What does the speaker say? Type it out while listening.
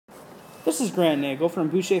This is Grant Nagel from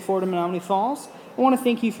Boucher, Florida, Menomonee Falls. I want to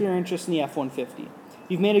thank you for your interest in the F-150.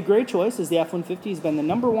 You've made a great choice as the F-150 has been the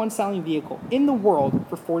 #1 selling vehicle in the world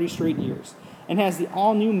for 40 straight years and has the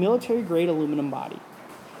all-new military-grade aluminum body.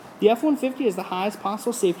 The F-150 has the highest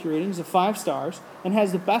possible safety ratings of 5 stars and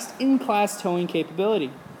has the best in-class towing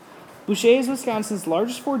capability. Boucher is Wisconsin's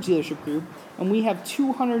largest Ford dealership group, and we have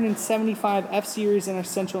 275 F-Series in our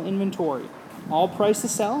central inventory, all priced to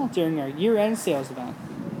sell during our year-end sales event.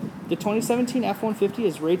 The 2017 F-150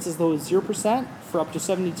 has rates as low as 0% for up to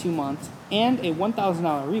 72 months and a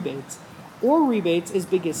 $1,000 rebates, or rebates as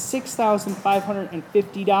big as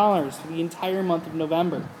 $6,550 for the entire month of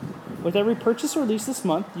November. With every purchase or lease this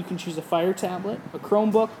month, you can choose a Fire tablet, a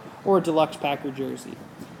Chromebook, or a Deluxe Packer jersey.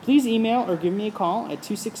 Please email or give me a call at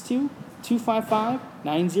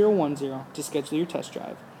 262-255-9010 to schedule your test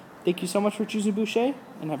drive. Thank you so much for choosing Boucher,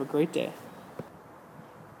 and have a great day.